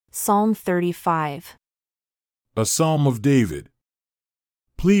Psalm 35. A Psalm of David.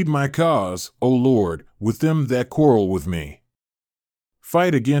 Plead my cause, O Lord, with them that quarrel with me.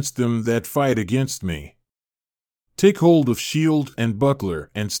 Fight against them that fight against me. Take hold of shield and buckler,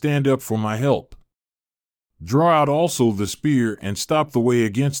 and stand up for my help. Draw out also the spear, and stop the way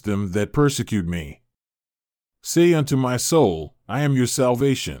against them that persecute me. Say unto my soul, I am your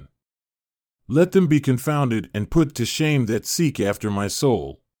salvation. Let them be confounded and put to shame that seek after my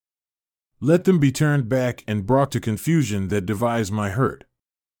soul. Let them be turned back and brought to confusion that devise my hurt.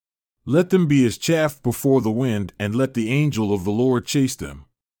 Let them be as chaff before the wind, and let the angel of the Lord chase them.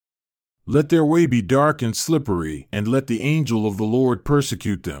 Let their way be dark and slippery, and let the angel of the Lord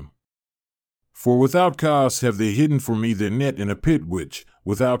persecute them. For without cause have they hidden for me their net in a pit which,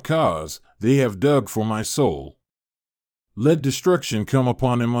 without cause, they have dug for my soul. Let destruction come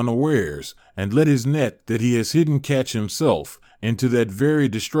upon him unawares, and let his net that he has hidden catch himself, and to that very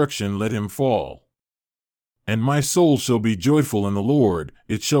destruction let him fall. And my soul shall be joyful in the Lord,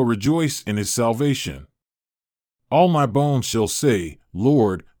 it shall rejoice in his salvation. All my bones shall say,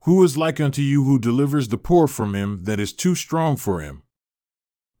 Lord, who is like unto you, who delivers the poor from him that is too strong for him?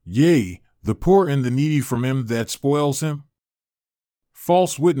 Yea, the poor and the needy from him that spoils him?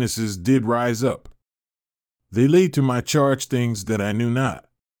 False witnesses did rise up. They laid to my charge things that I knew not.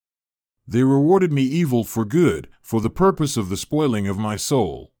 They rewarded me evil for good, for the purpose of the spoiling of my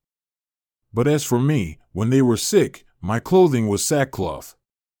soul. But as for me, when they were sick, my clothing was sackcloth.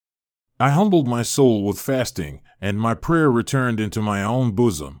 I humbled my soul with fasting, and my prayer returned into my own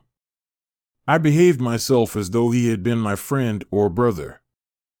bosom. I behaved myself as though he had been my friend or brother.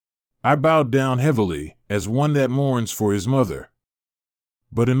 I bowed down heavily, as one that mourns for his mother.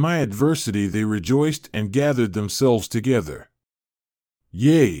 But in my adversity they rejoiced and gathered themselves together.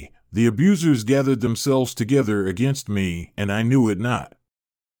 Yea, the abusers gathered themselves together against me, and I knew it not.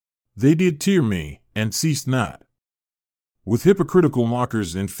 They did tear me, and ceased not. With hypocritical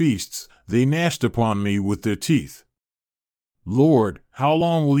mockers and feasts, they gnashed upon me with their teeth. Lord, how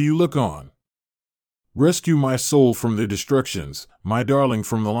long will you look on? Rescue my soul from their destructions, my darling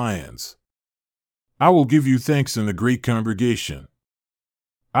from the lions. I will give you thanks in the great congregation.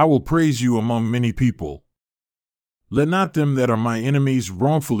 I will praise you among many people. Let not them that are my enemies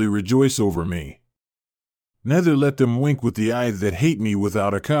wrongfully rejoice over me. Neither let them wink with the eye that hate me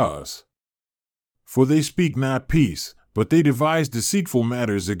without a cause. For they speak not peace, but they devise deceitful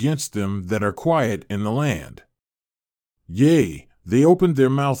matters against them that are quiet in the land. Yea, they opened their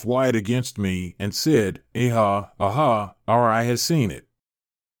mouth wide against me, and said, Aha, aha, our eye has seen it.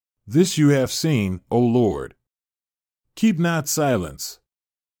 This you have seen, O Lord. Keep not silence.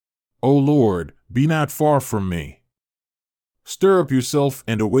 O Lord, be not far from me. Stir up yourself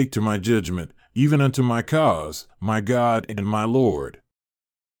and awake to my judgment, even unto my cause, my God and my Lord.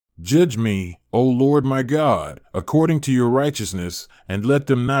 Judge me, O Lord my God, according to your righteousness, and let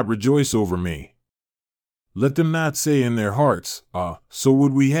them not rejoice over me. Let them not say in their hearts, Ah, so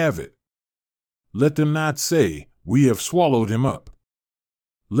would we have it. Let them not say, We have swallowed him up.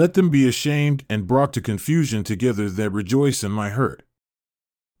 Let them be ashamed and brought to confusion together that rejoice in my hurt.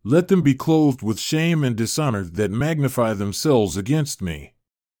 Let them be clothed with shame and dishonor that magnify themselves against me.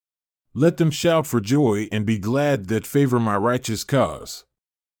 Let them shout for joy and be glad that favor my righteous cause.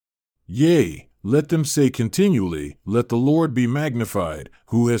 Yea, let them say continually, Let the Lord be magnified,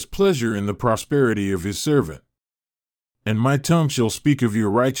 who has pleasure in the prosperity of his servant. And my tongue shall speak of your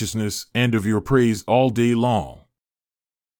righteousness and of your praise all day long.